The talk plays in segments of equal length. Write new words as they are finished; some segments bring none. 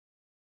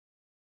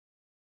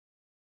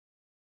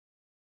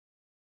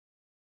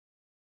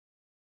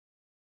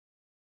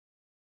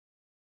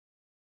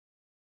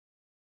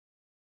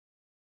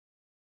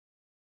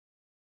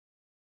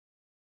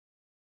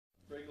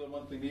Regular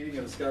monthly meeting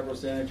of the Scarborough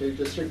Sanitary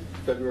District,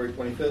 February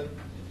 25th.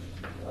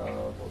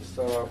 We'll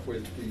start off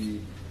with the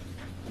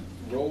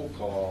roll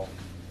call.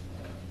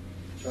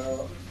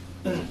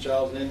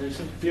 Charles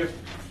Anderson. Here.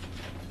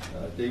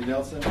 Dave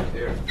Nelson.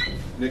 Here.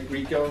 Nick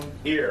Rico.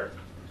 Here.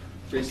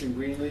 Jason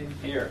Greenlee.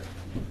 Here.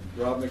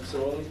 Rob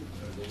McSorley.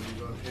 I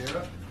believe I'm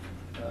here.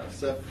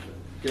 Seth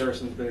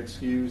Garrison's been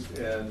excused,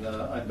 and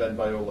I'm Ben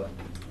Viola.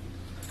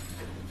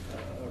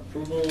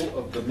 Approval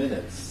of the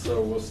minutes.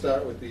 So we'll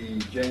start with the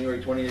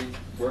January 28th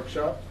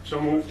workshop. So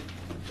moved.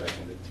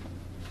 Seconded.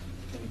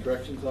 Any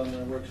corrections on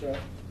the workshop?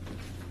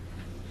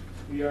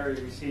 We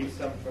already received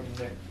some from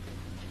Nick.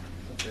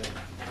 Okay.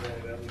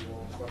 That we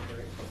will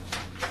incorporate.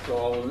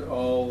 So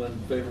all in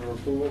favor of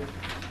approval?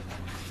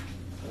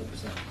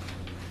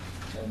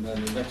 100%. And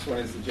then the next one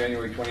is the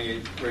January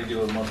 28th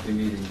regular monthly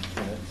meeting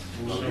minutes.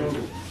 So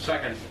moved.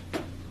 Second.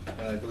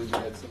 And I believe we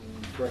had some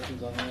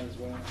corrections on that as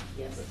well?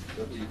 Yes.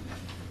 That we,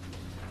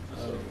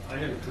 I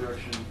had a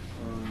correction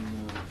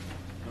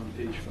on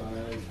page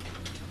 5.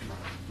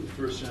 The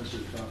first sentence at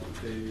the top of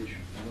the page. I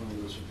don't know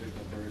whether it's a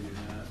pickup already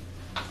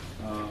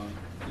or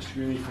not. Mr.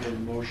 Greenleaf made a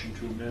motion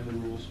to amend the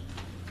rules.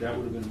 That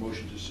would have been a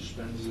motion to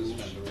suspend the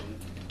rules.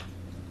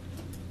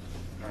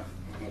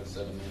 I'm going to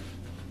set them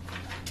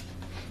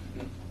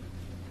in.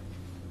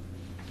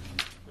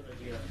 Good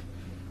idea.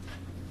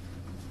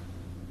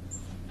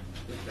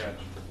 Good catch.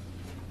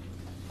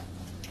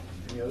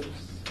 any others?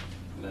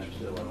 And then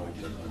still one we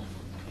did.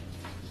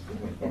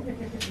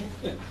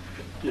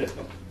 Yeah.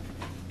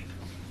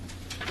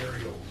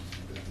 Very old.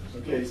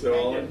 Okay,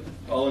 so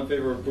all in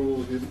favor of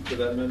approval for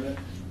that amendment?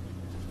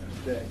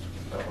 Okay.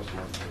 That was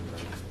one.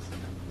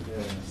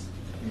 Yes.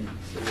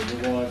 So we'll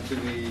move on to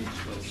the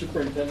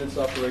superintendent's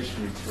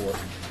operation report.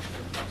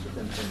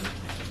 Superintendent.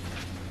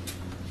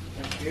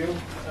 Thank you.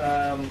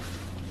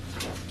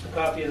 A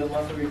copy of the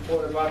monthly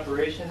report of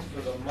operations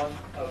for the month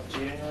of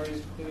January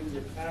is included in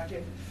your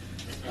packet.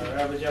 Our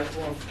average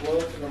effluent flow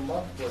for the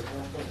month was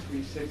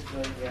 1.36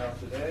 million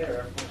gallons a day. Our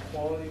effluent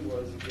quality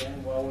was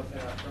again well within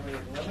our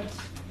permitted limits.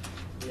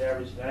 We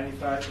averaged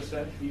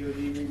 95%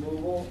 BOD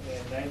removal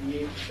and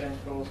 98%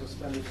 total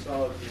suspended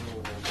solids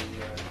removal.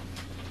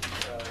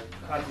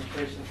 The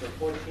concentrations were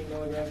 14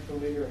 milligrams per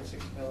liter and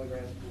 6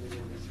 milligrams per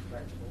liter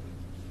respectively.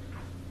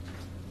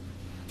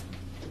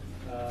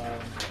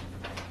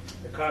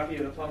 The copy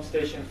of the pump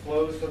station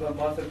flows for the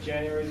month of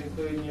January is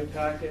included in your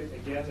packet.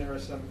 Again, there are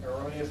some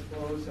erroneous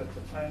flows at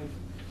the Pine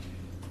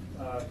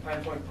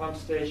Point pump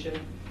station,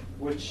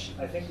 which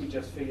I think we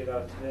just figured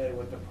out today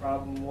what the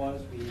problem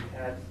was. We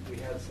had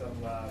some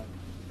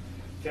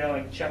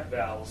failing check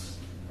valves,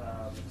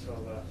 so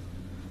the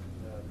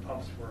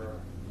pumps were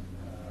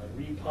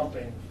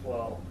repumping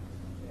flow,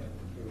 and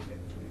we were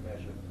getting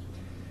remeasured.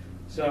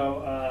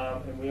 So,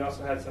 and we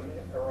also had some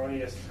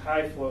erroneous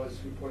high flows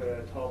we put at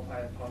a Tall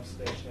Pine pump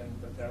station,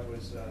 but that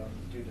was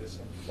due to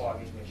some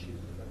clogging issues in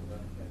the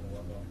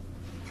well.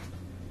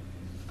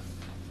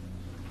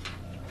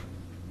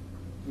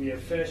 We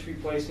have finished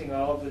replacing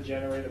all of the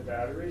generator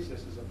batteries.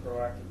 This is a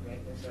proactive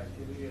maintenance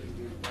activity that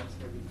we do once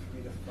every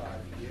 3 to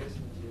 5 years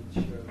to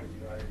ensure the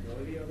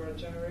reliability of our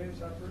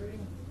generators operating.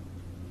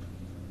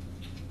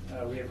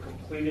 We have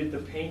completed the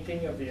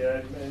painting of the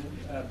admin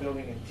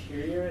building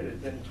interior. It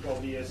had been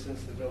 12 years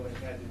since the building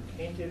had been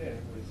painted, and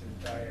it was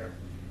in dire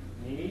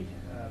need.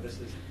 This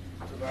has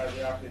provided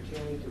the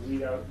opportunity to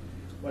weed out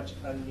much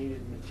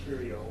unneeded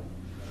material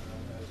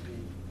as we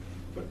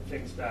put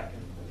things back in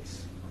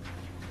place.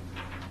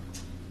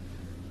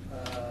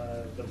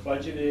 The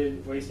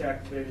budgeted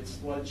waste-activated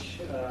sludge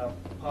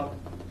pump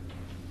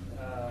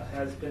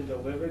has been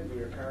delivered.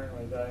 We are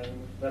currently evaluating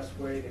the best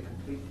way to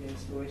complete the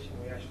installation.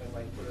 We actually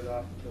might put it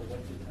off until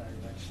winter time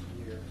next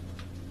year.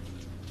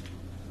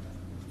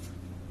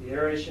 The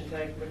aeration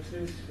tank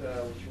mixers,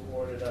 which were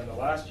ordered under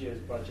last year's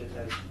budget,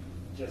 has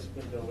just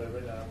been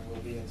delivered.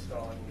 We'll be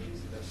installing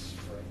these this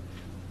spring.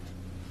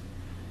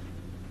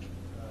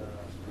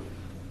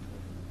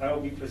 I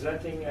will be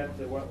presenting at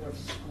the Wentworth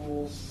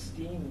School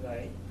STEAM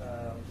night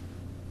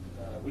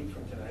a week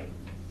from tonight.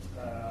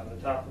 The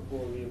topic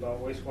will be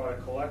about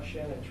wastewater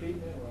collection and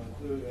treatment.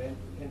 We'll include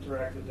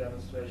interactive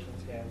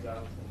demonstrations, hands-out,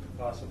 and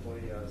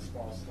possibly a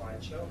small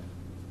slideshow.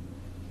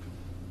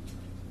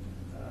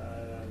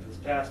 This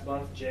past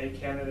month, Jay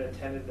Kennedy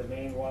attended the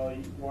Maine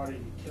Water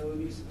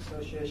Utilities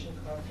Association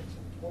conference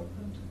in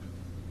Portland.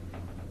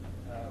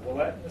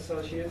 Willett and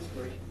Associates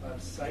were on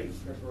site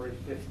February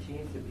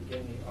 15th to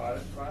begin the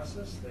audit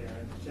process. They are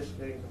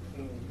anticipating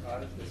completing the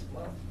audit this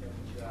month,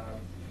 and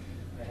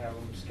I have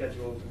them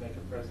scheduled to make a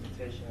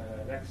presentation at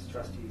our next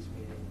trustees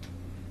meeting,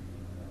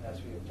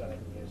 as we have done in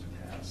years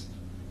past.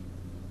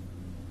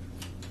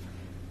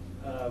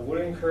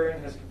 Wood &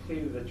 Curran has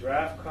completed the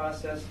draft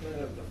cost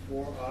estimate of the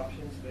 4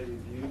 options they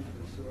reviewed for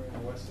the sewer in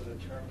the west of the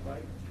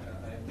Turnpike.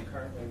 I am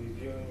currently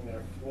reviewing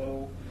their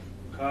flow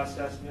cost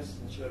estimates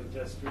to ensure the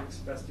district's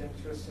best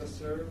interests are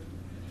served.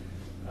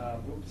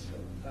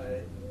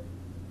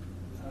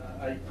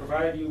 I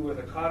provided you with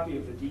a copy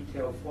of the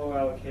detailed flow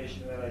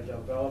allocation that I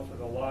developed for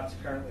the lots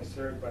currently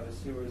served by the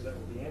sewers that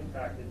will be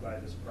impacted by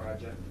this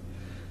project.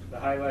 The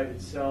highlighted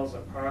cells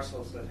are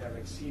parcels that have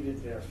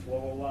exceeded their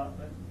flow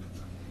allotment.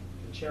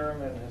 The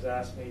chairman has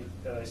asked me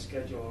that I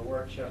schedule a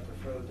workshop to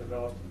further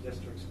develop the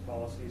district's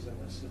policies in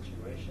this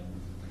situation.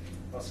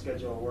 I'll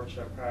schedule a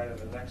workshop prior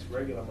to the next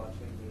regular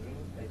monthly meeting.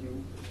 I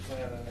do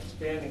plan on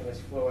expanding this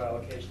flow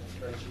allocation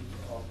spreadsheet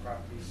to all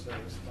properties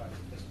serviced by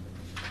the district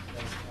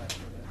as time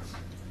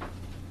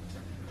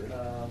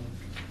permits.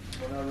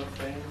 One other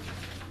thing,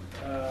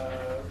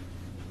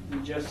 we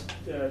just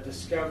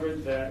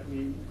discovered that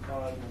we,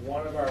 on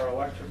one of our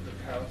electric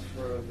accounts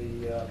for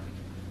the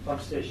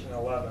pump station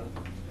 11,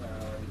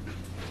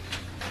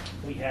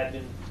 we had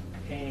been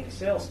paying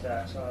sales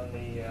tax on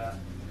the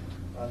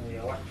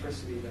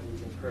electricity that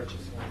we've been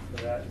purchasing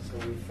for that, and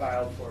so we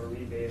filed for a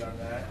rebate on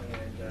that,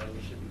 and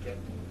we should be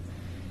getting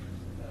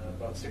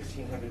about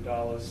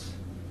 $1,600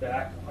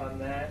 back on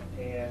that,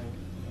 and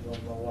we'll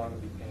no longer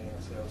be paying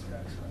a sales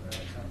tax on that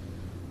account.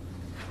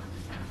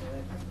 And I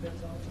think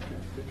that's all.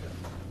 Good job.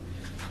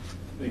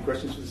 Any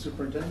questions for the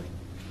superintendent?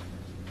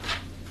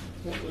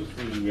 What was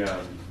the,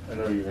 I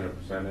know you're going to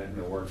present it in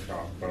the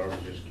workshop, but I was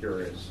just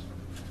curious.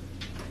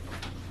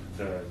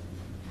 The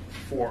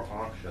 4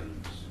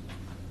 auctions,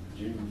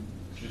 do you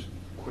just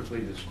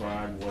quickly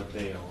describe what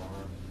they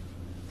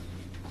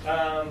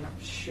are?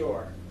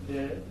 Sure.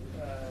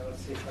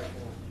 Let's see if I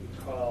can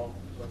recall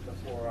what the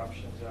 4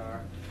 options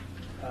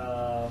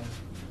are.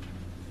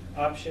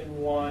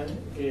 Option 1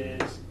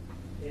 is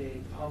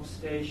a pump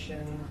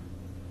station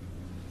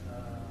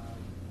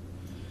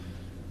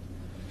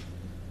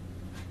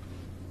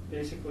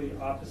basically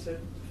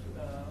opposite,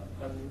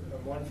 on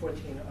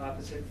 114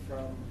 opposite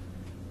from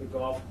the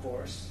golf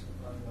course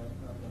on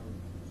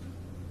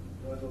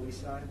the northerly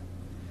side.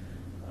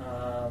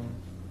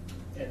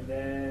 And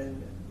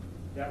then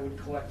that would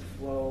collect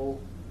flow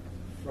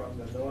from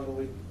the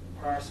northerly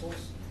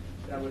parcels.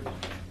 That would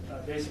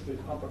basically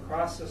pump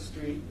across the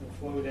street and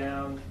flow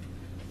down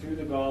through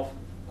the golf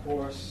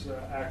course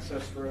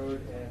access road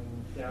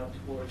and down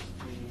towards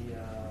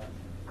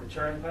the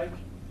turnpike.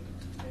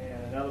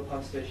 And another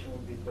pump station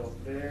would be built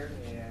there,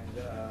 and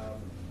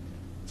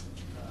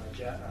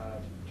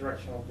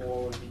directional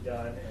bore would be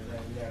done, and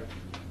then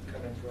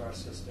come into our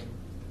system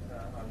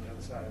on the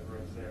other side of the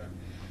roads there.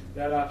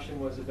 That option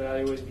was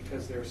evaluated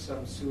because there's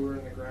some sewer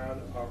in the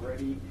ground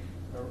already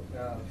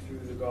through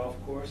the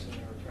golf course, and they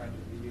were trying to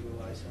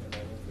reutilize some of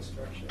that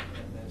infrastructure.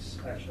 And there's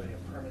actually a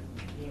permit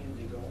in hand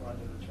to go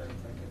onto the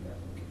turnpike at that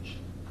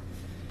location.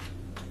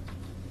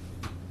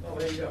 Oh,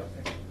 there you go.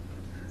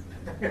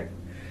 Thank you.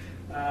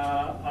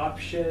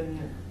 Option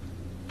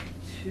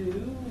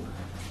 2.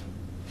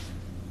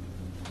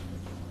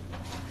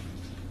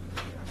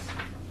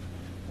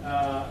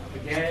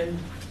 Again,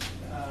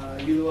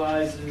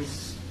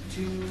 utilizes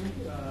 2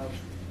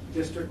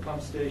 district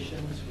pump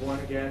stations. One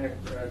again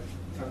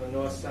on the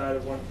north side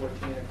of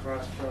 114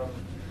 across from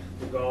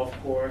the golf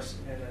course,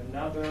 and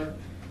another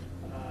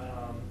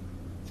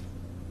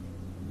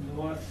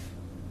north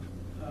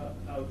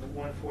of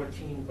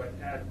 114, but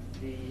at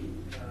the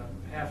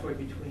halfway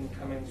between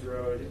Cummings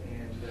Road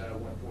and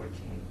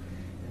 114,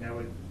 and that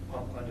would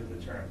pump under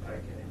the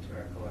turnpike and into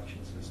our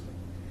collection system.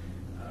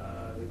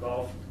 The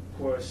golf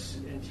course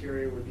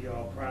interior would be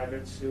all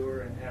private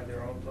sewer and have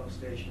their own pump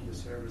station to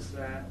service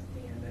that,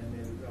 and then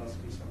there would also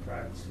be some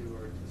private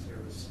sewer to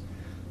service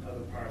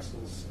other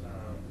parcels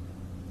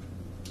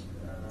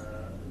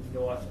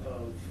north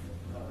of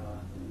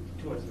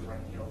towards the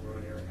Running Hill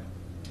Road area.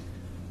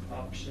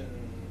 Option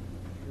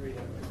 3.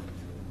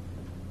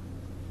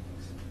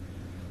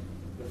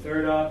 The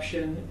third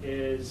option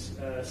is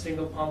a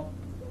single pump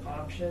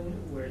option,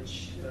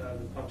 which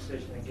the pump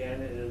station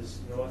again is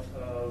north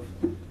of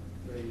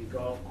the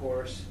golf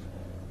course.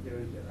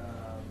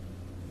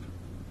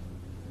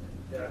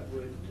 That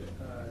would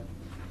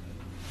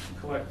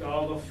collect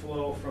all the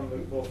flow from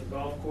both the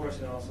golf course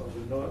and also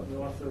the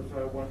north of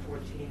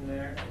 114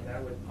 there, and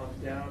that would pump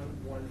down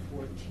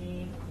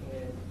 114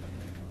 and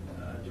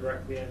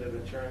directly into the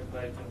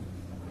turnpike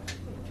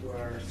into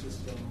our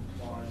system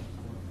on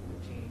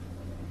 114.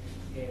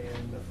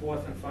 And the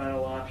fourth and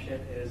final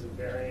option is a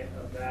variant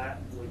of that,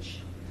 which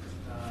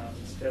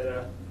instead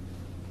of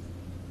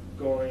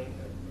going,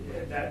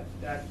 that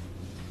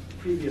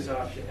previous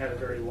option had a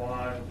very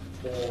long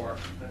bore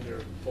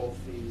under both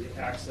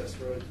the access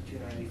road to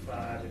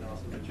 295 and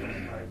also the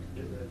turnpike.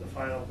 The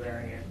final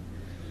variant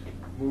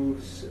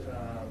moves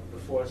the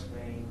force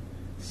main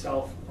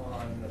south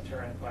on the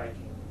turnpike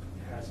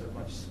and has a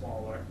much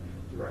smaller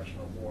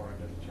directional bore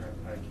under the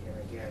turnpike, and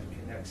again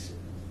connects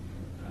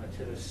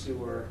to the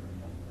sewer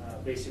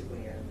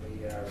basically in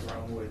the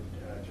Brownwood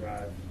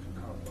Drive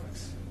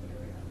complex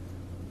area.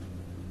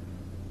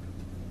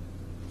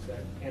 Does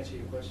that answer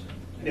your question?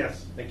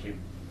 Yes, thank you.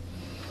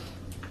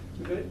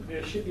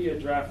 There should be a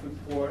draft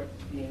report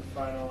being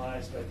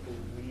finalized, I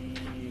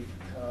believe,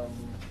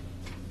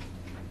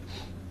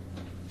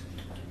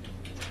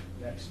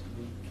 next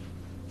week,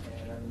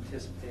 and I'm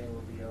anticipating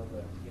we'll be able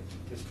to get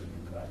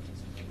distribute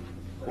copies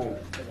for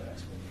the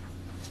next week.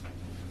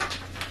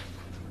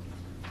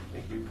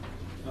 Thank you.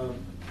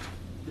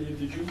 Dave,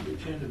 did you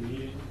attend a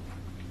meeting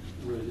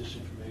where this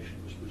information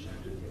was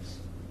presented? Yes.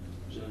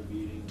 Was that a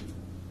meeting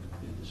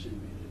in the city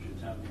manager,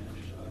 town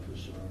manager's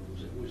office, or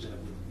was that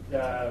with?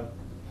 The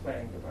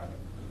planning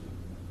department.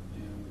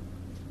 And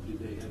did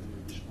they have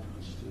any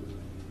response to any of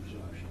these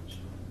options?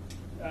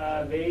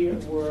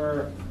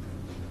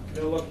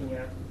 They're looking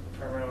at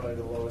primarily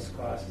the lowest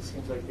cost. It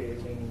seems like they're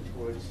leaning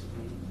towards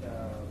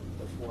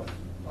the fourth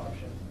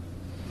option,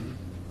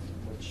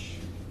 which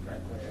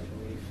frankly I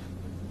believe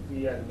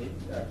we had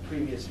a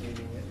previous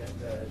meeting that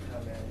the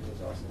town manager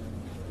was also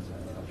leaning towards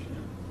that option.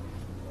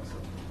 Also.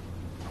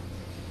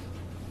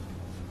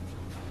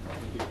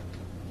 Thank you.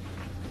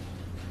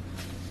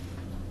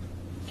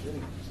 Okay,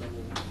 so, do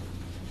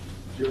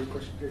you have a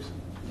question, Pearson?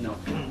 No,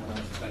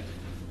 thank you.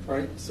 All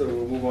right, so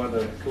we'll move on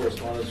to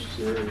correspondence.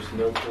 There's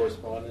no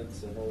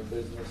correspondence and old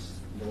business,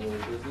 and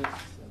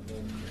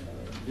then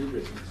new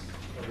business.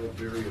 How about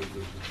very old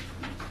business?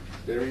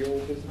 Very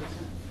old business?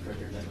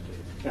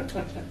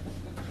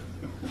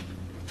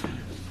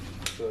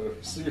 So,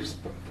 Sears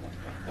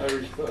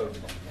Irish Pub,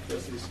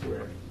 Bessie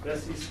Square.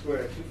 Bessie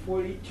Square,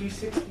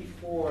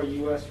 264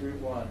 US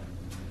Route 1.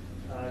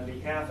 On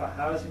behalf of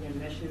Housing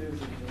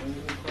Initiatives and New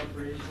England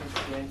Corporation,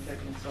 Stantec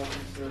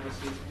Consulting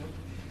Services, Inc.,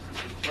 is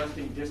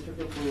requesting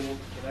district approval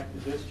to connect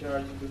the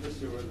discharge into the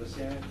sewer, the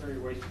sanitary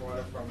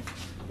wastewater from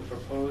the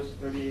proposed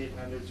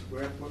 3,800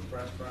 square foot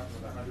restaurant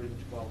with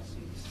 112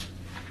 seats.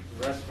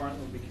 The restaurant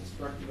will be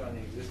constructed on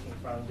the existing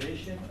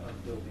foundation of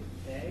Building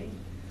A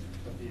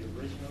of the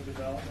original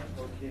development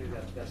located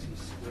at Bessie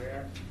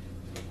Square.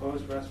 The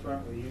proposed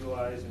restaurant will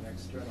utilize an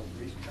external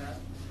grease trap.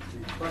 The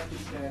requested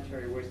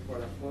sanitary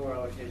wastewater flow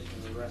allocation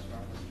of the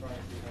restaurant was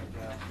 2,300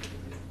 gallons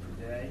per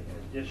day. In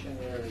addition,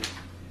 there is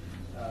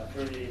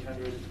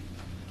 3,800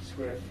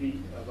 square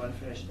feet of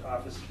unfinished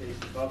office space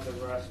above the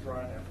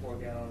restaurant at 4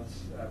 gallons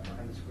per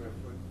 100 square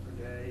foot per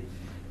day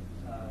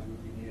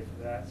would be needed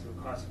for that. So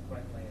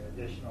consequently, an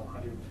additional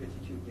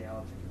 152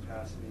 gallons of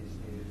capacity is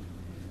needed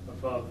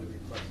above the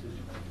requested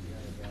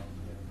 2,300 gallons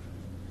per day.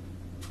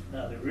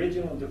 Now, the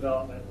original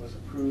development was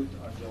approved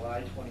on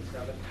July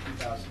 27,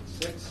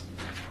 2006,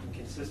 and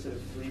consisted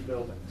of 3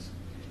 buildings,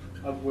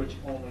 of which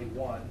only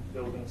one,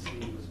 Building C,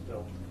 was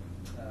built.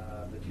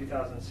 The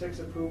 2006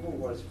 approval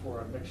was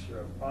for a mixture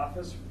of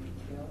office,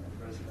 retail,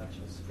 and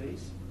residential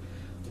space.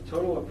 The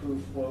total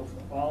approved flow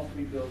for all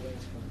 3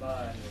 buildings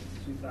combined was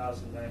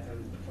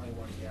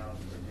 2,921 gallons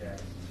per day,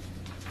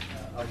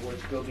 of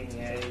which Building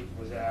A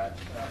was at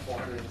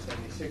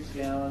 476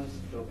 gallons,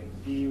 Building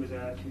B was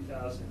at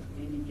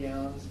 2,080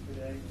 gallons per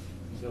day,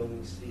 and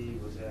Building C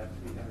was at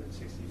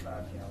 365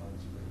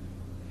 gallons per day.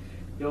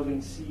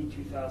 Building C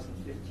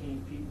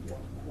 2015 peak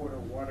quarter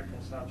water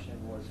consumption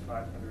was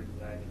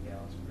 590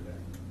 gallons per day.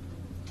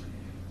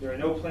 There are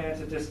no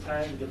plans at this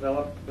time to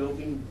develop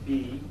Building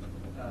B.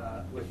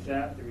 With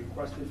that, the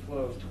requested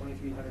flow of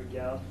 2,300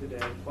 gallons per day,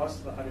 plus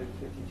the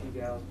 152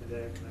 gallons per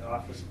day from the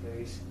office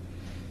space,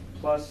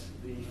 plus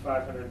the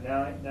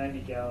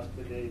 590 gallons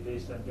per day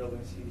based on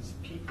Building C's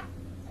peak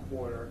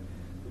quarter.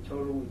 The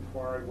total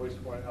required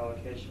wastewater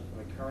allocation for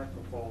the current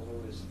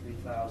proposal is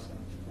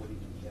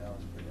 3,042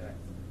 gallons per day.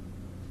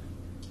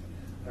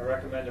 I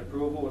recommend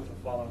approval with the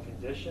following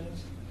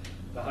conditions.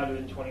 The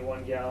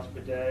 121 gallons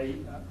per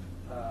day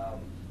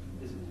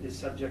is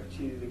subject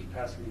to the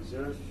capacity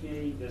reserve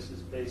fee. This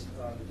is based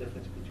on the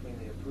difference between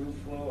the approved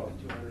flow of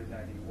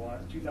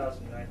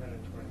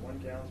 2,921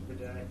 gallons per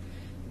day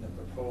and the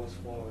proposed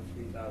flow of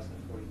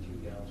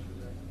 3,042 gallons per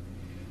day.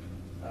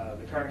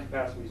 The current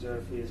capacity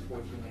reserve fee is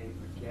 $14.80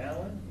 per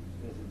gallon.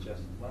 It is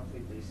adjusted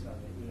monthly based on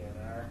the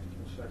ENR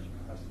construction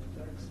cost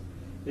index.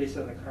 Based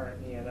on the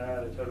current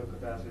ENR, the total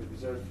capacity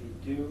reserve fee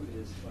due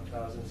is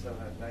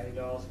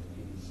 $1,790.80.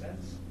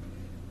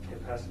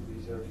 Capacity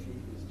reserve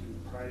fee is due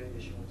prior to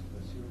issuance of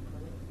the sewer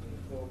permit. Any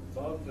flow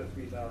above the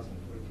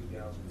 3,042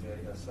 gallons per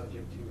day is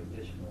subject to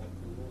additional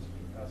approvals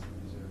and capacity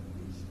reserve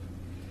fees.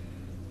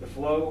 The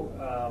flow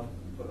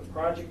for the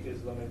project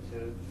is limited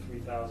to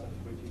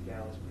 3,042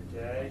 gallons per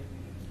day.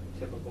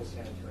 Typical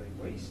sanitary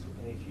waste.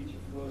 Any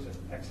future flows in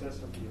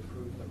excess of the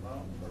approved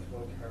amount or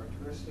flow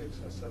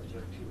characteristics are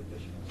subject to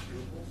additional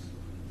approvals.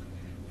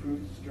 Food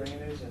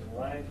strainers and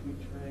live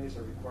food trays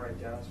are required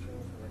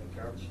downstream from any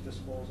garbage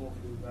disposal,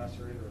 food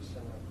macerator, or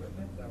similar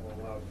equipment that will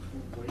allow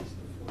food waste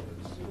to flow to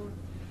the sewer.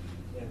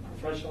 And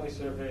professionally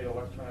surveyed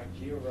electronic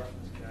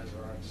georeference CAD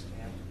drawings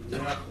stamped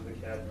either after the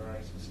CAD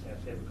drawings and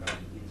stamped paper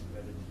copy be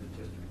submitted to the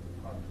district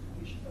upon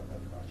completion of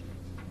that project.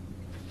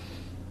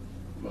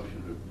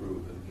 Motion to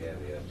approve with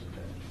caveats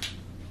attached.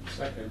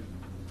 Second.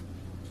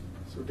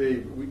 So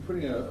Dave, are we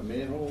putting a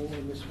manhole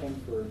in this one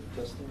for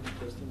testing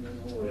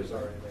manhole? Or It's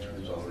already there.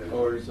 It's already there.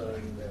 Oh, it's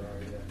already there,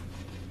 yeah.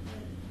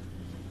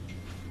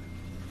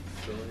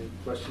 So any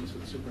questions for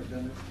the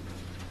superintendent?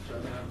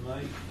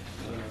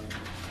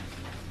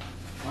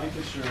 My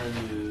concern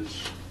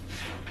is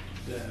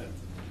that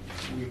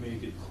we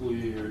make it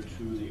clear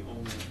to the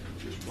owner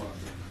of this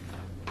property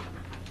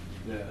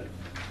that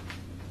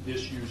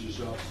this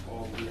uses up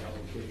all the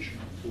allocation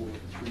for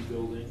 3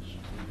 buildings,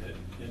 and that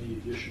any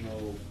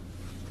additional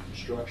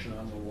construction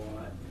on the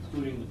lot,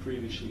 including the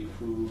previously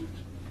approved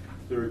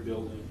third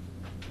building,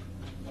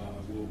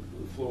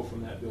 the flow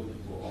from that building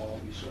will all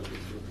be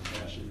subject to a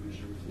capacity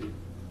reserve fee.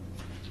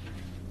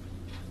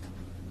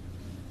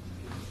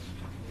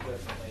 We'll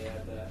definitely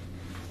add that.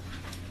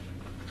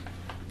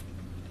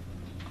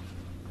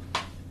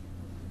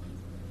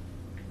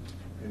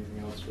 Anything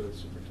else for the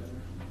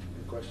superintendent?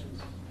 Any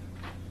questions?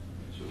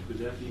 So could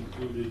that be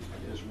included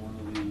as one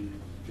of the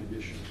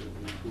conditions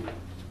of the approval?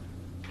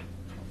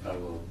 I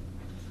will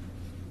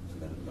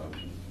amend the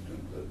motion to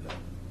include that.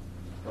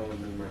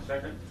 Roland, move my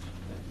second.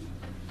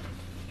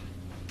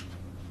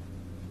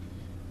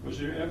 Was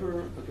there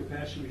ever a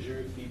capacity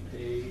reserve fee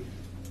paid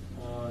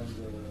on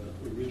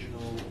the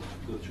original,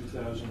 the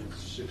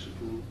 2006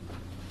 approval?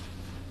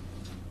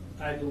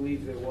 I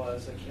believe there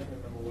was, I can't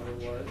remember what it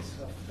was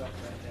off the top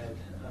of my head.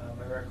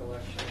 My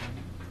recollection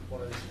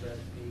was that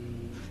the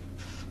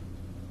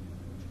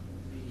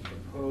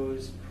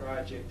proposed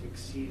project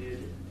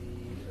exceeded the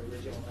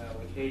original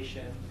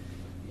allocation,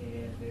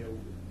 and there,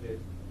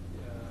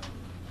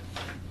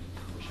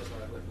 wish I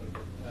brought it with me,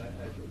 but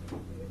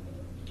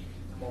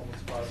I'm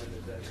almost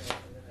positive that a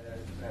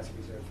capacity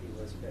reserve fee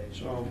was paid.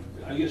 So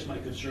I guess my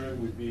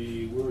concern would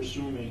be, we're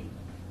assuming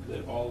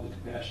that all the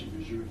capacity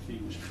reserve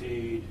fee was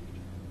paid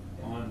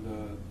on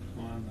the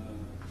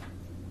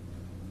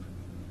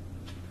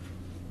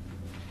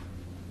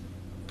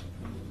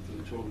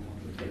total one.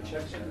 I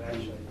checked that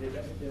actually, did I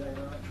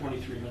not?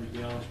 2,300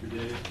 gallons per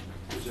day,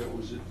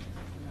 was it?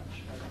 I'm not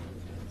sure.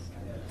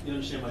 You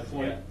understand my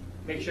point? Yeah.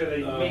 Make sure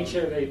they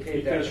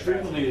paid that. Because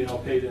frequently they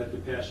don't pay that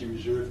capacity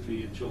reserve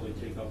fee until they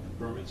take out the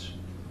permits.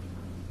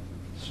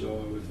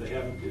 So if they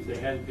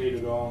hadn't paid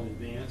it all in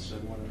advance, I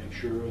want to make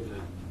sure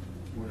that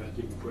we're not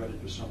giving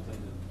credit for something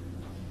that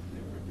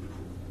they weren't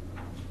before.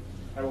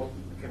 I will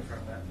confirm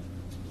that.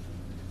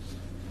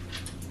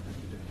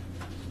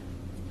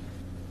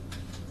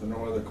 If there are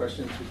no other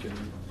questions, we can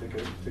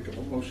take a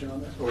motion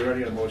on this? Oh, we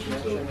already had a motion,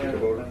 so take a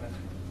vote.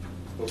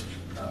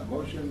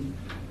 Motion.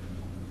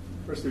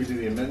 First, do we do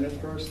the amendment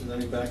first, and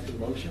then back to the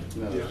motion?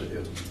 No,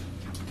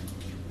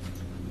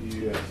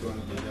 Yeah.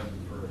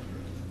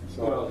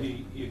 So- Well,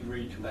 he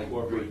agreed to I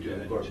incorporate agreed to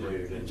that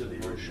incorporate it into the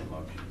into the motion.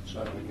 motion.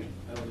 So I don't think we need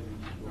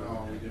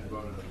to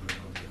vote on that.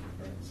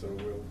 All right, so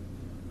we'll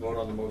vote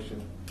on the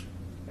motion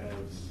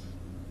as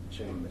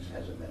changed.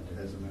 As amended.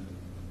 As amended.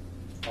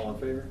 All in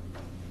favor?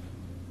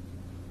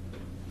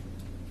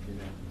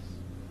 Unanimous.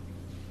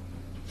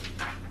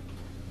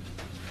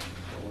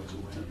 All to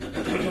win.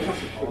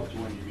 All to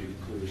win, you get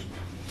it clear.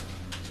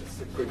 It's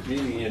a quick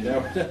meeting, and now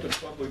we're at the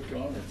public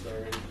comments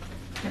already.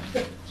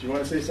 Do you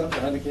want to say something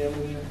behind the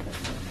camera there?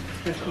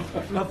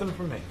 Nothing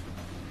from me.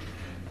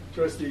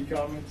 Trustee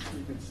comments,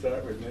 you can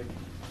start with Nick.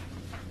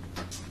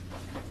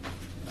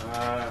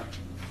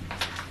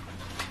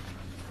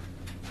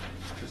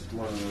 Just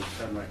one of those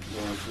send my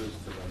condolences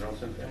to the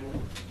Nelson family.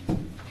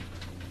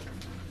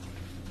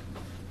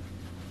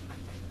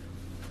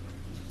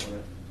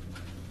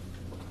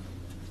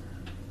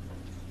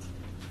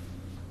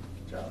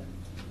 Charlie?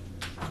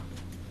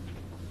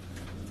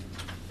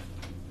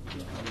 I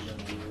was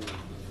unaware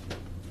of the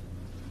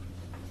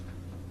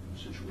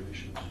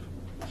situation,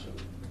 so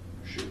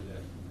share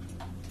that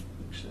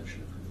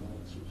extension of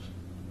condolences.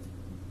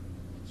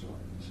 That's all I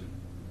can say.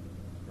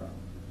 Rob?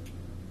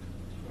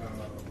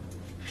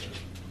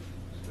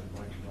 Extend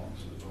my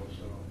condolences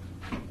also.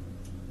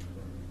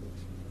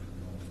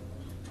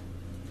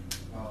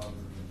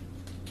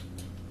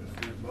 Been a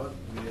good month,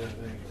 we haven't had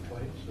any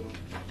complaints, so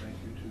thank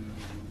you to the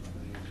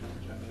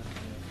superintendent and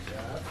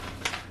staff.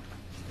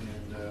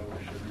 And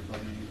wish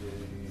everybody a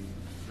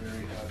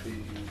very happy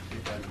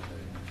St. Patrick's Day.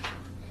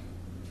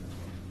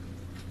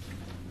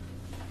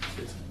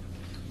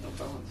 No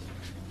comments.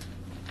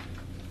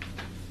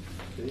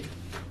 Steve?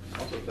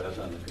 Also pass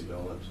on the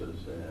condolences,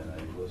 and I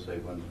will say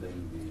one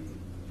thing, the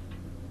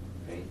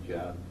paint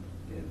job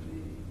in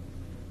the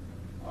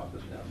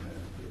office down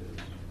there is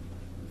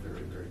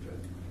very, very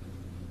good.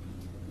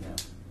 Yeah,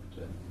 it's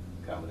a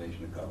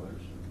combination of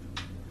colors,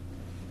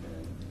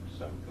 and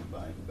some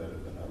combined better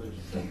than others,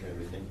 but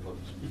everything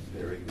looks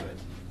very good.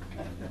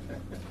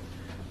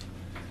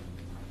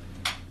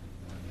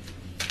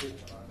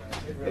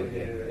 It really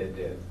did. It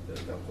did,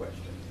 there's no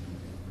question.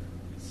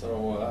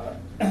 So,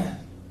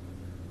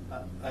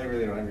 I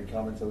really don't have any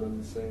comments other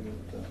than to say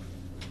that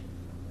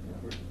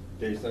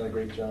Dave's done a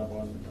great job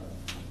on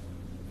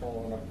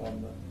following up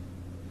on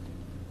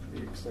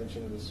the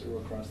extension of the sewer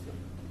across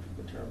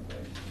the turnpike.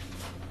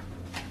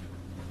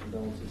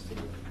 Condolences to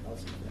the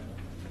Nelson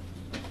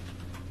family.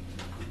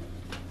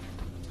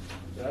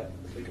 That,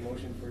 take a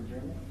motion for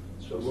adjournment?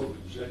 So,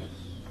 second.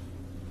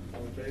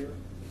 All in favor?